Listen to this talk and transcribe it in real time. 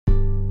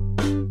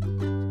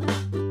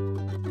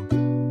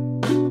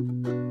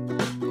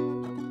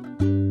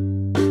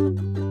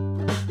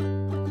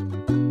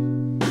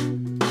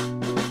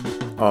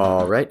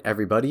right,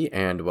 everybody,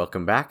 and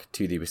welcome back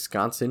to the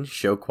Wisconsin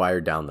Show Choir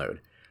Download.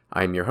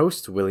 I'm your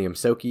host, William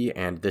Soki,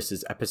 and this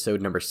is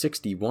episode number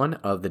 61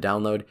 of the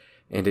Download,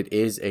 and it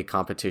is a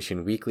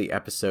competition weekly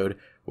episode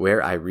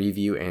where I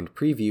review and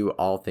preview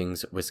all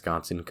things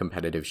Wisconsin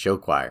competitive show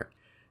choir.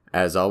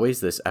 As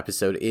always, this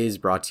episode is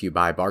brought to you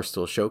by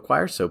Barstool Show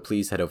Choir, so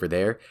please head over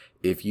there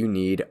if you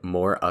need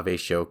more of a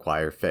show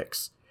choir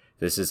fix.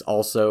 This is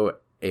also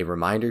a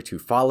reminder to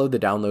follow the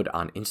Download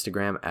on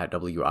Instagram at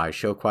WI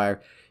Show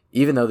Choir.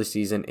 Even though the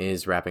season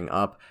is wrapping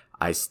up,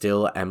 I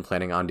still am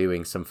planning on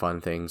doing some fun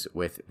things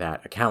with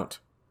that account.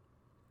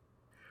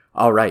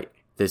 All right,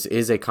 this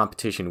is a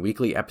competition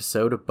weekly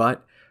episode,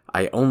 but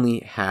I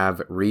only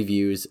have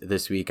reviews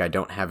this week. I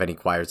don't have any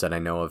choirs that I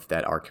know of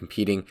that are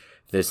competing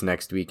this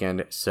next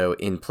weekend. So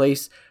in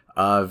place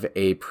of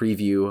a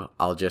preview,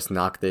 I'll just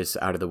knock this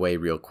out of the way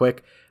real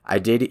quick. I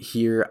did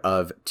hear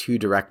of two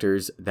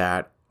directors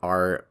that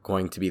are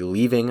going to be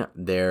leaving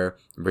their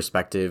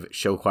respective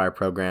show choir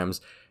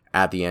programs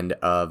at the end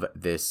of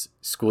this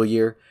school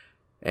year.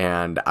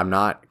 And I'm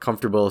not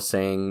comfortable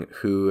saying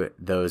who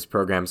those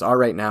programs are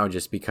right now,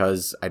 just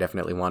because I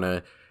definitely want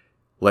to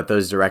let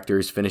those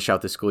directors finish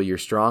out the school year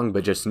strong.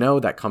 But just know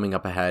that coming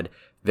up ahead,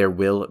 there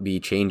will be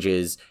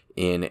changes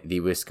in the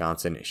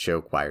Wisconsin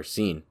show choir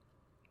scene.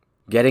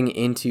 Getting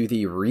into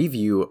the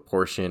review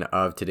portion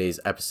of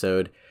today's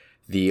episode,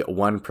 the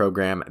one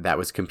program that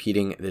was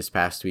competing this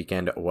past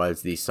weekend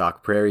was the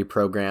Sauk Prairie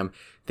program.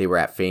 They were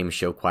at Fame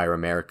Show Choir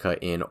America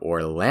in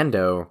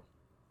Orlando.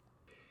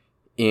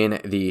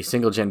 In the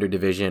single gender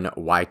division,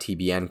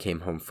 YTBN came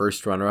home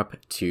first runner-up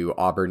to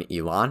Auburn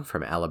Elon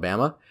from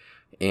Alabama.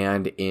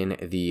 And in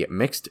the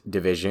mixed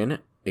division,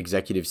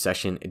 Executive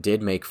Session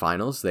did make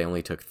finals. They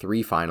only took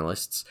 3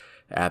 finalists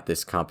at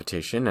this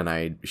competition, and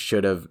I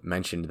should have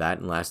mentioned that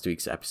in last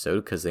week's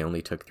episode because they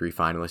only took 3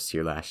 finalists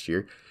here last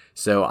year.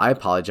 So I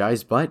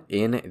apologize, but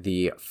in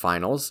the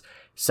finals,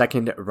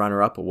 second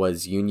runner-up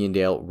was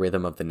Uniondale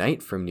Rhythm of the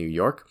Night from New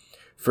York.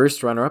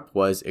 First runner-up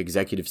was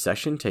Executive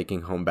Session,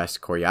 taking home Best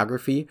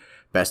Choreography,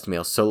 Best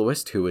Male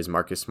Soloist, who was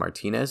Marcus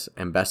Martinez,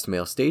 and Best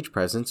Male Stage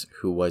Presence,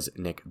 who was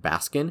Nick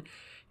Baskin.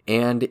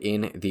 And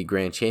in the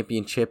Grand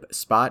Championship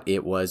spot,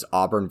 it was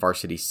Auburn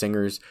Varsity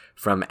Singers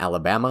from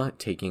Alabama,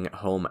 taking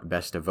home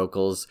Best of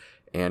Vocals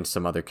and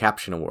some other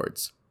caption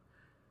awards.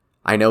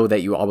 I know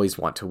that you always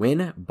want to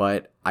win,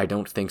 but I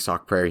don't think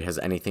Sauk Prairie has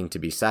anything to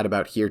be sad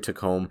about here. Took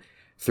home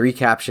 3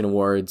 caption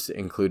awards,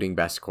 including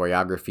Best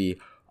Choreography.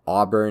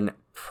 Auburn,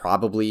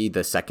 probably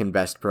the second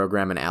best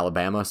program in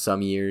Alabama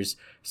some years,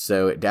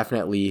 so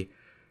definitely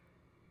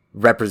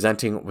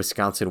representing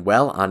Wisconsin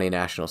well on a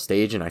national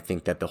stage, and I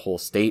think that the whole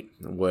state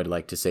would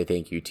like to say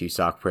thank you to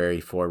Sauk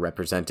Prairie for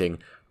representing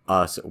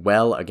us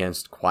well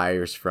against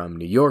choirs from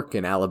New York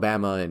and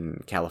Alabama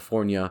and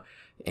California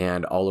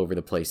and all over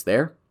the place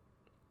there.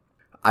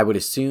 I would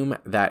assume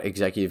that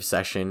Executive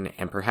Session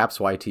and perhaps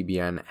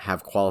YTBN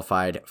have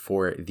qualified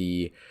for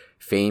the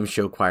Fame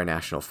Show Choir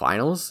National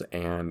Finals.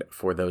 And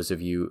for those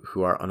of you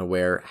who are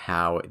unaware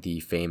how the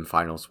Fame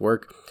Finals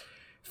work,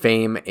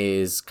 Fame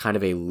is kind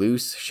of a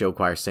loose show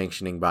choir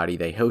sanctioning body.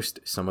 They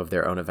host some of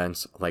their own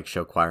events like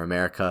Show Choir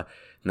America,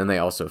 and then they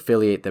also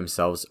affiliate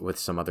themselves with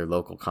some other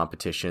local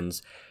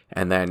competitions.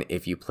 And then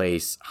if you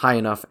place high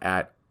enough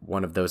at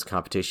one of those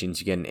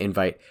competitions, you get an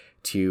invite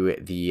to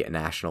the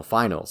National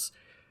Finals.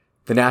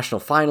 The National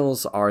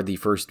Finals are the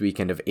first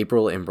weekend of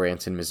April in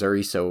Branson,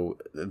 Missouri, so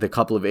the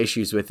couple of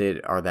issues with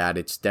it are that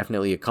it's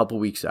definitely a couple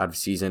weeks out of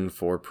season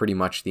for pretty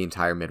much the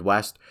entire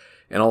Midwest,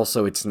 and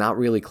also it's not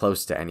really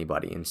close to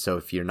anybody, and so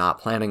if you're not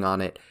planning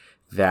on it,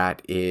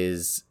 that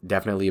is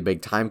definitely a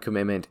big time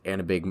commitment and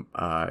a big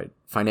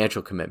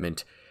financial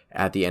commitment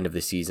at the end of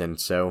the season.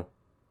 So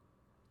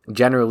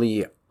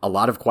generally, a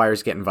lot of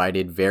choirs get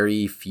invited,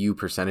 very few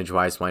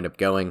percentage-wise wind up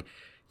going.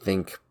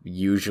 Think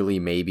usually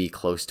maybe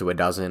close to a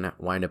dozen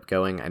wind up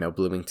going. I know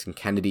Bloomington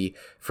Kennedy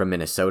from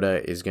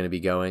Minnesota is going to be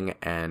going,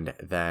 and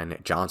then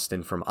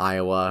Johnston from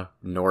Iowa,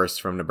 Norris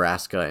from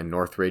Nebraska, and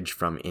Northridge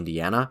from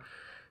Indiana.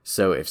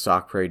 So if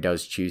Sauk Prairie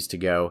does choose to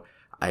go,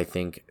 I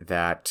think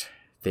that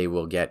they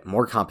will get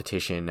more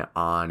competition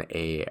on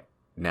a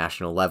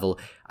national level.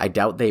 I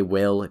doubt they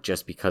will,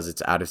 just because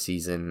it's out of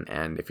season,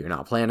 and if you're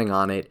not planning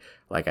on it,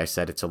 like I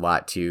said, it's a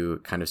lot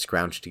to kind of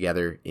scrounge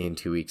together in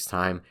 2 weeks'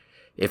 time.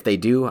 If they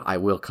do, I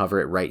will cover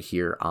it right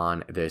here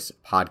on this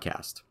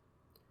podcast.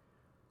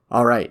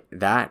 All right,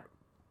 that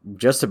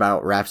just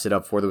about wraps it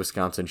up for the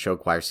Wisconsin show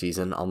choir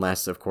season,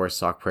 unless, of course,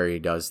 Sauk Prairie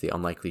does the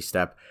unlikely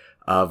step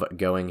of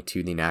going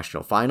to the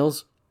national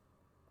finals.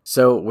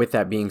 So with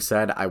that being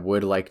said, I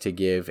would like to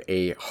give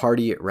a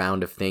hearty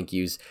round of thank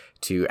yous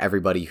to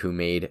everybody who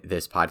made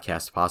this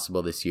podcast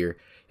possible this year.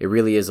 It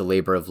really is a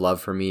labor of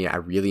love for me. I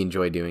really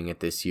enjoy doing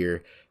it this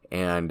year.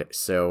 And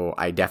so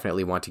I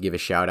definitely want to give a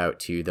shout out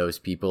to those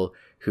people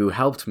who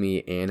helped me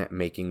in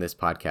making this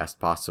podcast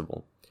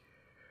possible.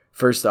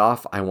 First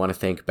off, I want to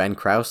thank Ben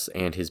Krause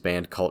and his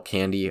band Cult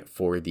Candy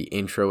for the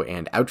intro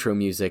and outro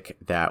music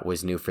that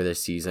was new for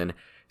this season.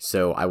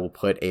 So I will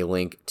put a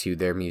link to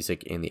their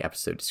music in the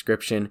episode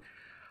description.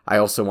 I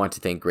also want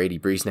to thank Grady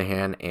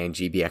Breesnahan and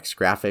GBX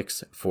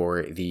Graphics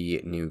for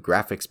the new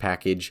graphics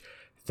package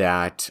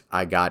that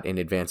I got in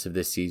advance of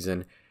this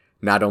season.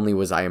 Not only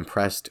was I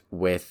impressed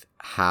with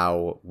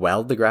how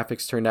well the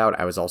graphics turned out,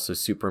 I was also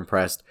super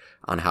impressed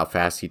on how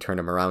fast he turned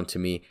them around to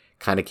me.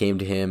 Kind of came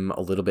to him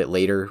a little bit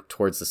later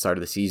towards the start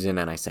of the season,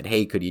 and I said,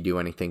 hey, could you do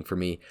anything for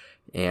me?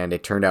 And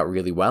it turned out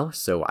really well,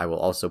 so I will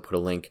also put a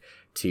link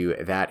to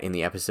that in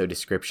the episode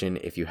description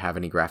if you have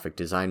any graphic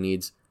design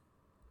needs.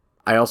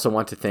 I also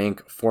want to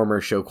thank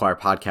former Show Choir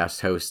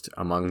podcast host,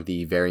 among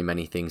the very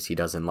many things he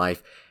does in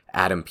life,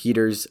 Adam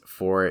Peters,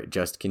 for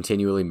just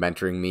continually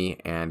mentoring me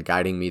and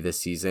guiding me this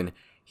season.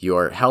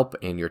 Your help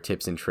and your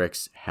tips and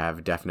tricks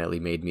have definitely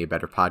made me a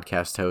better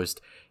podcast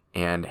host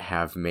and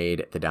have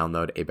made the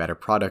download a better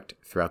product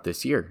throughout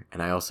this year.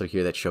 And I also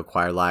hear that Show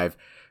Choir Live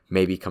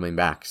may be coming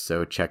back,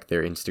 so check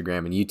their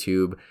Instagram and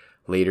YouTube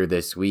later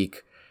this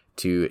week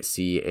to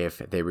see if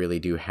they really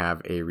do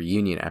have a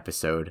reunion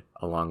episode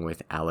along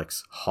with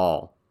Alex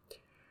Hall.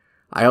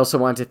 I also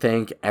want to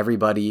thank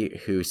everybody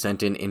who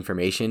sent in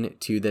information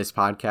to this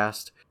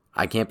podcast.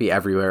 I can't be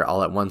everywhere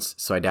all at once,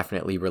 so I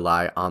definitely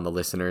rely on the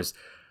listeners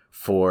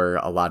for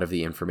a lot of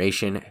the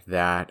information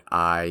that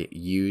I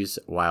use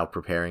while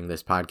preparing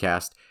this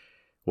podcast,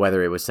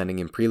 whether it was sending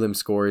in prelim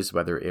scores,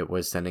 whether it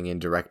was sending in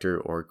director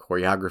or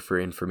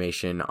choreographer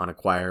information on a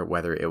choir,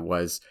 whether it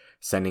was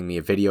sending me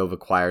a video of a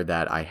choir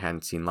that I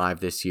hadn't seen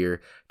live this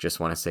year. Just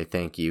want to say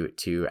thank you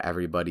to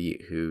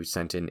everybody who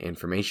sent in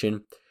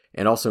information,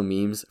 and also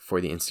memes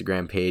for the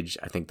Instagram page.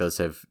 I think those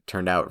have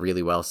turned out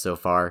really well so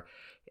far,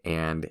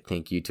 and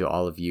thank you to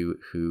all of you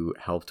who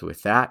helped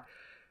with that.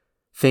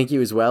 Thank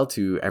you as well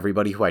to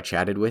everybody who I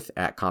chatted with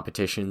at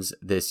competitions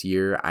this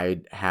year.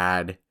 I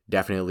had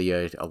definitely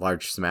a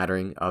large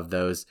smattering of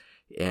those,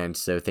 and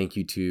so thank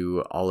you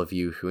to all of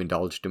you who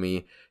indulged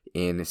me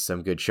in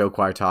some good show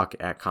choir talk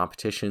at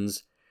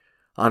competitions.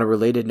 On a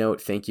related note,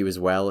 thank you as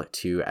well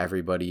to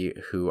everybody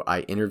who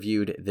I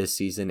interviewed this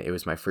season. It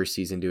was my first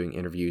season doing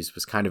interviews,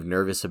 was kind of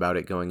nervous about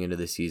it going into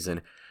the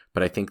season,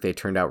 but I think they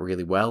turned out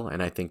really well,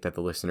 and I think that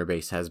the listener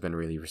base has been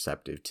really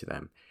receptive to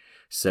them.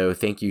 So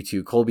thank you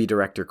to Colby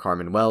director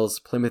Carmen Wells,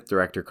 Plymouth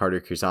director Carter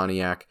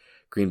Kurzaniak,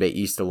 Green Bay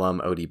East alum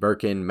Odie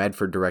Birkin,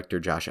 Medford director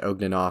Josh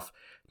Ognanoff,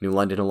 New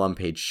London alum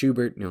Paige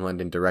Schubert, New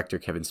London director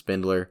Kevin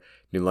Spindler,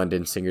 New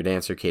London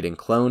singer-dancer Caden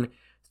Clone,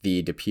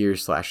 the De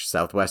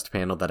Pere/Southwest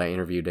panel that I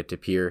interviewed at De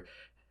Pere,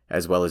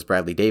 as well as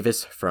Bradley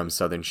Davis from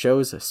Southern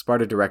Shows,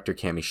 Sparta director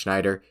Cami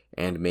Schneider,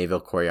 and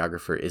Mayville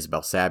choreographer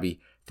Isabel Sabby.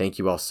 Thank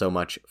you all so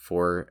much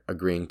for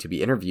agreeing to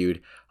be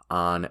interviewed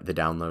on the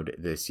download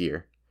this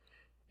year.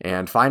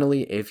 And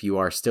finally, if you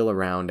are still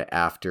around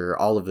after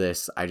all of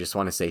this, I just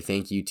want to say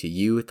thank you to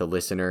you, the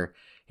listener,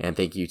 and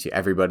thank you to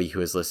everybody who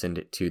has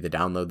listened to the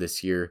download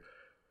this year.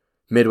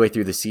 Midway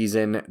through the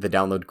season, the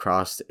download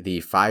crossed the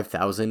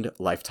 5,000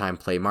 lifetime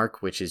play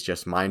mark, which is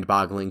just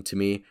mind-boggling to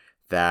me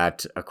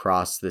that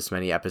across this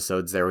many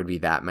episodes there would be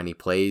that many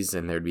plays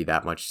and there'd be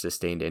that much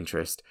sustained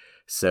interest.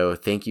 So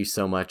thank you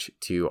so much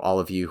to all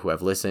of you who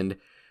have listened.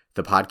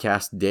 The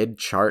podcast did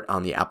chart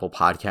on the Apple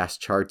Podcast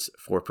charts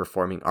for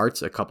performing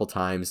arts a couple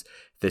times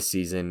this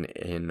season,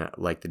 in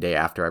like the day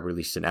after I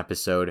released an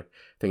episode. I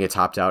think it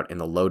topped out in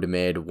the low to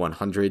mid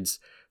 100s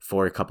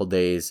for a couple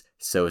days.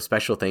 So a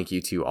special thank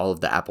you to all of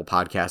the Apple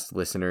Podcast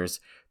listeners,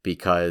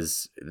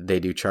 because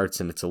they do charts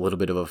and it's a little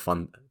bit of a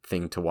fun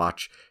thing to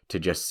watch to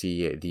just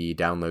see the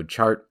download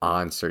chart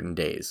on certain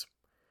days.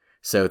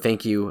 So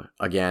thank you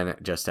again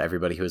just to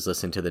everybody who has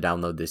listened to the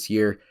download this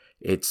year.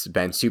 It's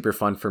been super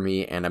fun for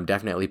me, and I'm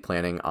definitely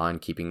planning on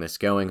keeping this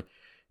going.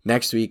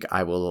 Next week,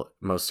 I will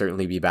most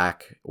certainly be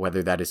back,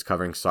 whether that is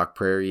covering Sauk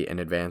Prairie in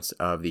advance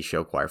of the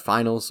show choir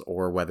finals,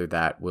 or whether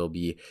that will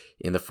be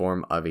in the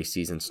form of a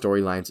season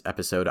storylines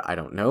episode. I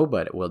don't know,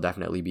 but we'll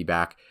definitely be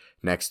back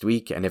next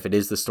week. And if it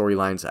is the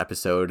storylines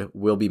episode,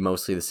 will be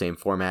mostly the same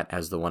format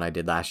as the one I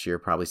did last year,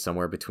 probably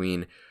somewhere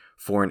between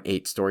 4 and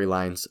 8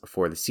 storylines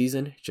for the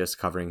season, just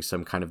covering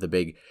some kind of the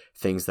big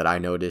things that I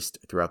noticed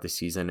throughout the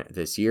season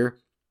this year.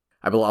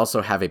 I will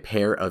also have a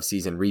pair of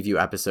season review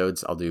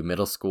episodes. I'll do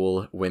middle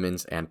school,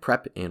 women's, and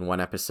prep in one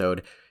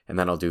episode, and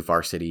then I'll do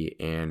varsity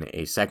in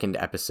a second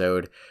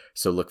episode.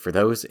 So look for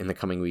those in the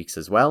coming weeks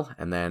as well.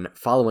 And then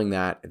following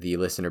that, the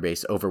listener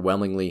base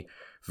overwhelmingly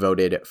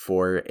voted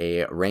for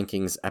a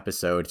rankings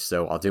episode.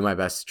 So I'll do my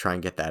best to try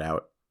and get that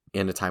out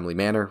in a timely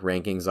manner.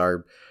 Rankings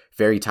are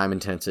very time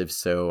intensive,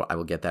 so I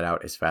will get that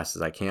out as fast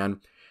as I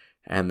can.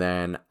 And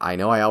then I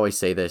know I always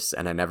say this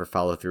and I never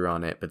follow through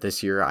on it, but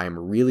this year I am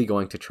really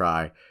going to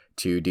try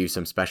to do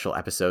some special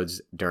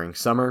episodes during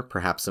summer,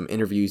 perhaps some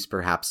interviews,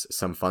 perhaps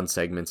some fun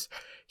segments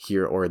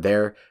here or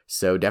there.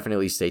 So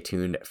definitely stay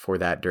tuned for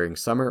that during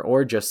summer,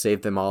 or just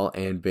save them all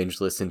and binge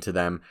listen to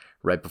them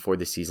right before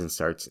the season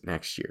starts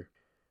next year.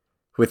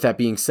 With that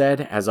being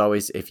said, as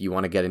always, if you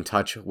want to get in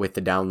touch with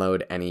the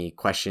download, any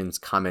questions,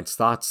 comments,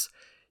 thoughts,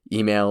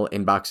 email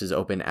inbox is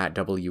open at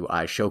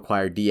WI Show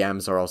Choir.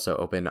 DMs are also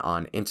open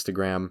on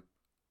Instagram.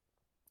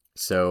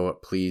 So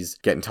please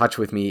get in touch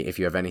with me if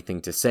you have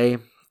anything to say.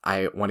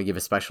 I want to give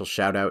a special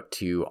shout out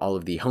to all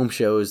of the home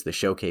shows, the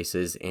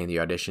showcases, and the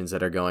auditions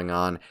that are going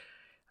on.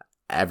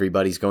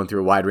 Everybody's going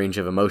through a wide range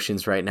of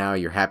emotions right now.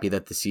 You're happy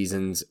that the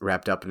season's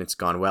wrapped up and it's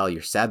gone well.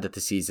 You're sad that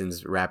the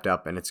season's wrapped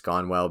up and it's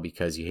gone well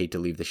because you hate to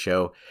leave the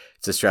show.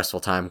 It's a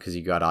stressful time because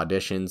you got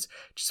auditions.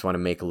 Just want to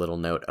make a little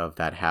note of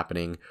that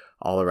happening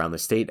all around the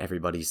state.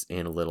 Everybody's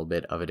in a little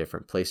bit of a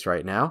different place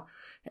right now.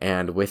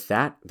 And with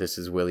that, this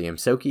is William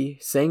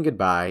Soki saying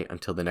goodbye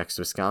until the next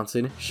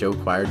Wisconsin Show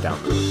Choir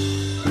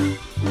Download.